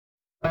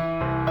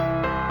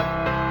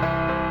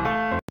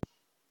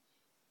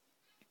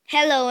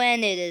Hello,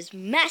 and it is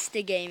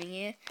Master Gaming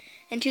here,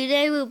 and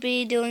today we'll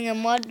be doing a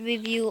mod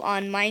review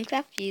on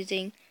Minecraft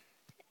using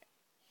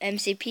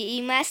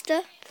MCPE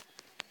Master.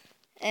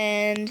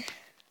 And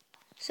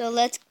so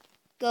let's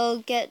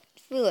go get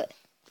through it.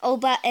 Oh,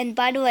 and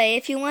by the way,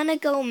 if you want to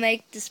go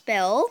make the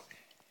spell,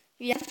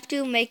 you have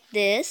to make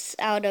this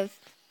out of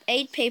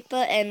 8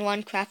 paper and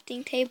 1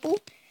 crafting table.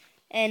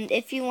 And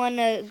if you want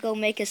to go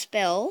make a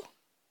spell,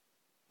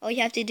 all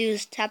you have to do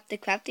is tap the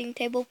crafting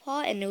table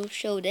part and it will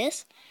show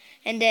this.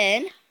 And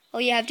then all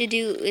you have to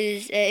do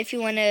is, if you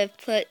want to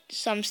put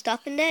some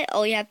stuff in there,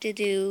 all you have to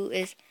do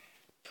is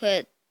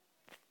put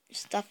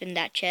stuff in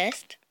that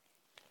chest.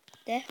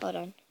 There, hold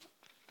on.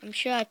 I'm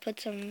sure I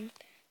put some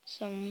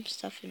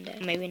stuff in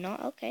there. Maybe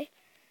not, okay.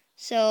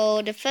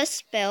 So the first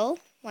spell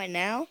right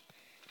now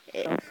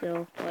is,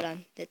 so hold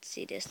on, let's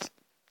see this.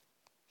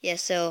 Yeah,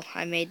 so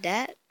I made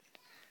that.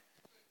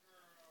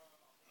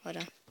 Hold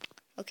on.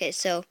 Okay,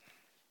 so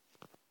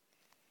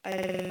I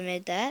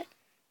made that.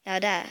 Now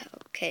that,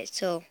 okay,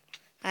 so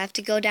I have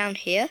to go down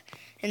here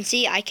and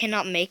see I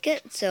cannot make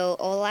it. So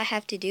all I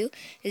have to do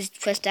is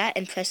press that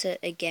and press it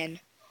again.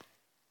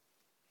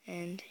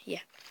 And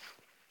yeah.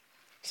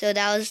 So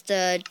that was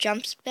the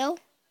jump spell.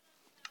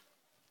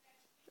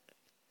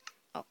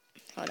 Oh,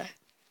 hold on.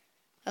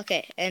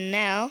 Okay, and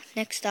now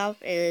next up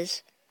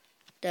is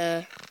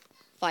the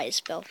fire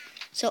spell.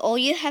 So all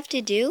you have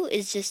to do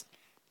is just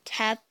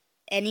tap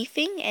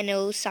anything and it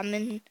will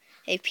summon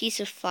a piece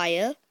of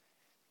fire.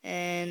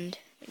 And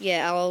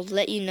yeah, I'll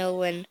let you know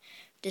when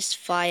this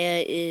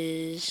fire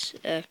is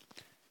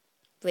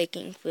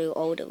breaking through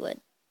all the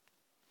wood.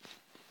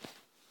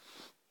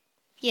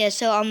 Yeah,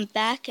 so I'm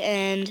back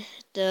and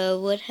the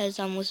wood has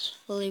almost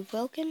fully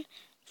broke,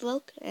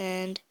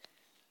 and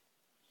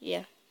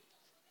yeah,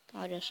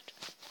 I'll just,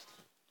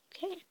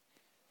 okay.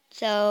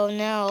 So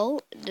now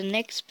the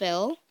next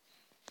spell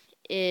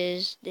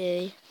is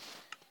the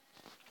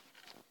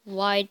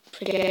wide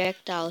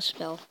projectile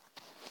spell.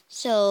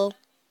 So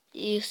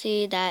you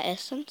see that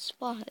essence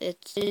bar?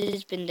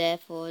 It's been there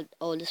for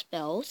all the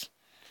spells.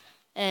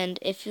 And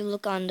if you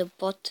look on the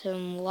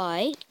bottom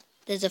right,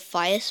 there's a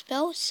fire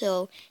spell.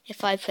 So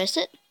if I press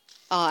it,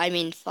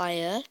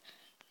 fire,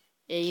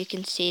 you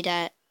can see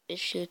that it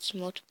shoots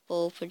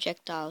multiple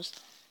projectiles.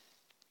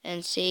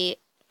 And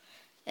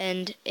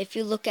if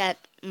you look at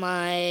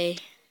my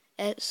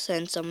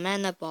essence or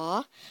mana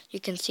bar, you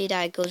can see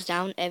that it goes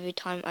down every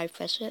time I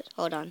press it.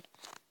 Hold on.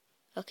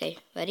 Okay,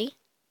 ready?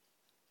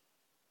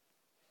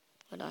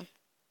 Hold on.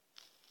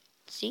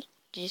 See?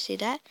 Did you see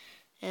that?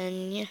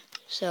 And yeah,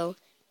 so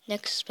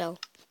next spell.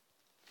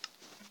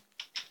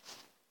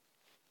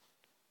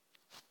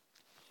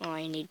 Oh,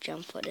 I need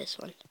jump for this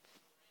one.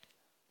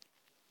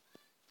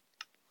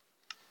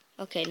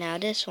 Okay, now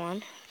this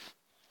one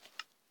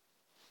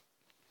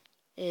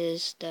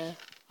is the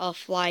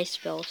fly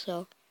spell.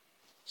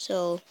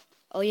 So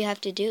all you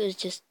have to do is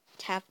just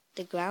tap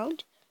the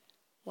ground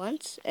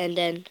once, and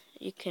then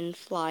you can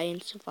fly in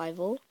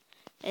survival.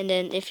 And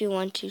then if you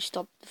want to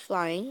stop the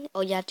flying,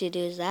 all you have to do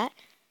is that.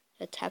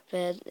 Tap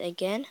it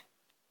again.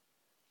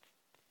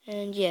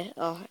 And yeah,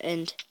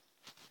 and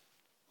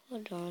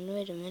hold on,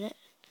 wait a minute.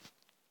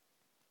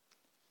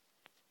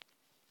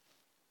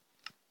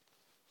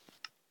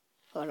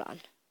 Hold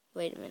on,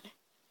 wait a minute.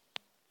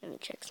 Let me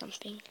check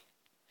something.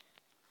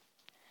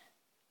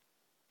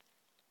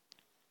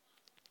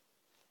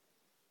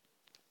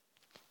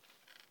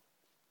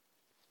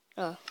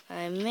 Oh,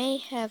 I may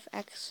have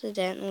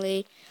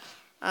accidentally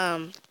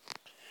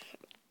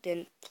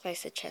didn't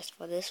place a chest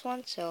for this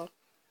one, so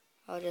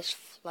I'll just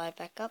fly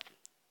back up.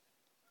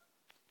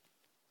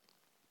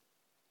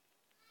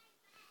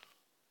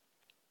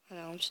 Oh,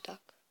 no, I'm stuck.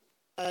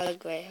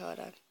 Great, hold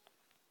on.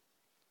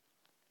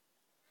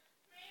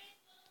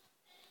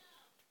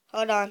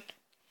 Hold on.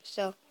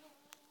 So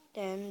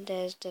then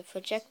there's the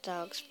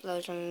projectile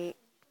explosion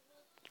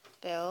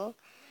spell,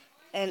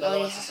 and Lola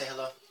wants to say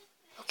hello.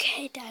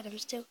 Okay, Dad, I'm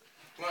still.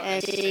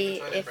 And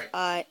see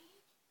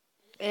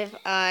if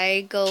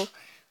I go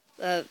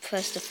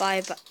press the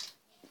fire button.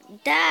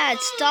 Dad,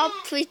 stop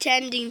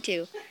pretending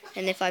to.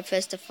 And if I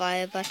press the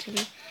fire button,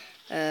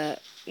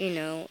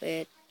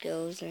 it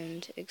goes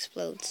and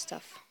explodes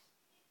stuff.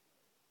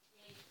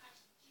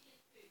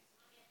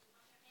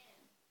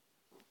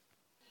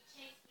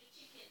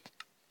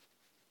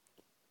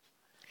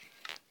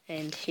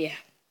 And yeah.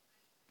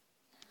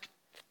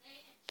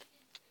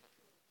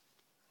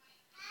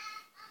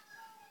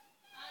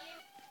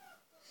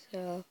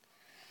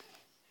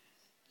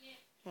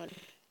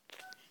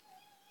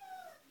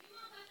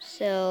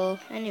 So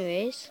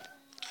anyways,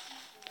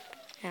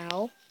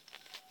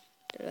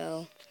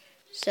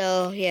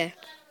 so yeah,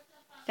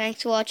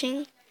 thanks for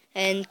watching,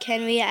 and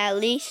can we at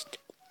least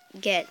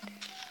get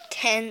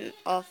 10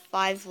 or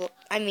 5,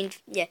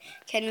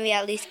 can we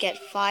at least get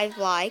 5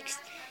 likes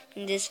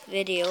in this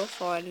video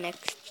for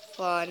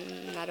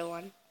another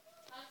one?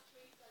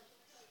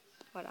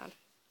 Hold on.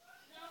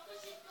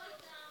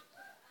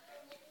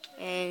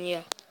 And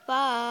yeah,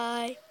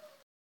 bye.